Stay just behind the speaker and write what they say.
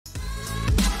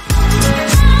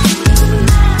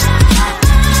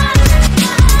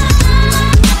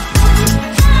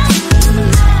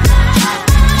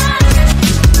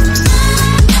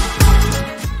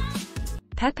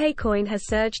Pepe Coin has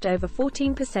surged over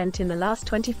 14% in the last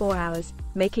 24 hours,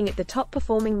 making it the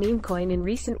top-performing meme coin in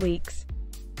recent weeks.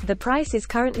 The price is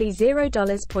currently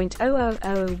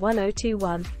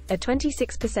 $0.00001021, a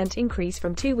 26% increase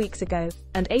from 2 weeks ago,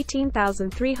 and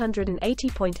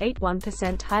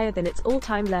 18,380.81% higher than its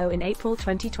all-time low in April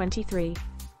 2023.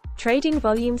 Trading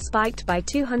volume spiked by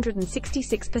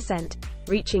 266%,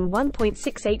 reaching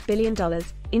 $1.68 billion,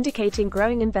 indicating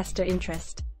growing investor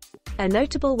interest. A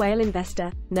notable whale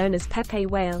investor, known as Pepe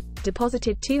Whale,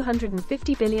 deposited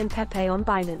 250 billion Pepe on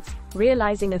Binance,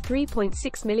 realizing a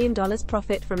 $3.6 million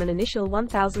profit from an initial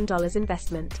 $1,000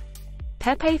 investment.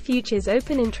 Pepe Futures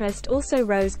Open Interest also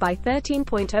rose by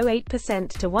 13.08%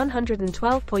 to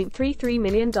 $112.33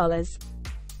 million.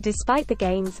 Despite the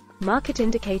gains, market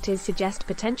indicators suggest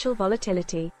potential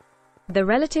volatility. The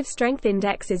Relative Strength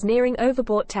Index is nearing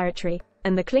overbought territory,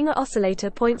 and the Klinger Oscillator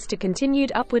points to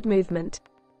continued upward movement.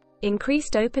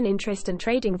 Increased open interest and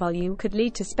trading volume could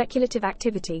lead to speculative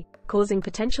activity, causing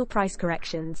potential price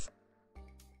corrections.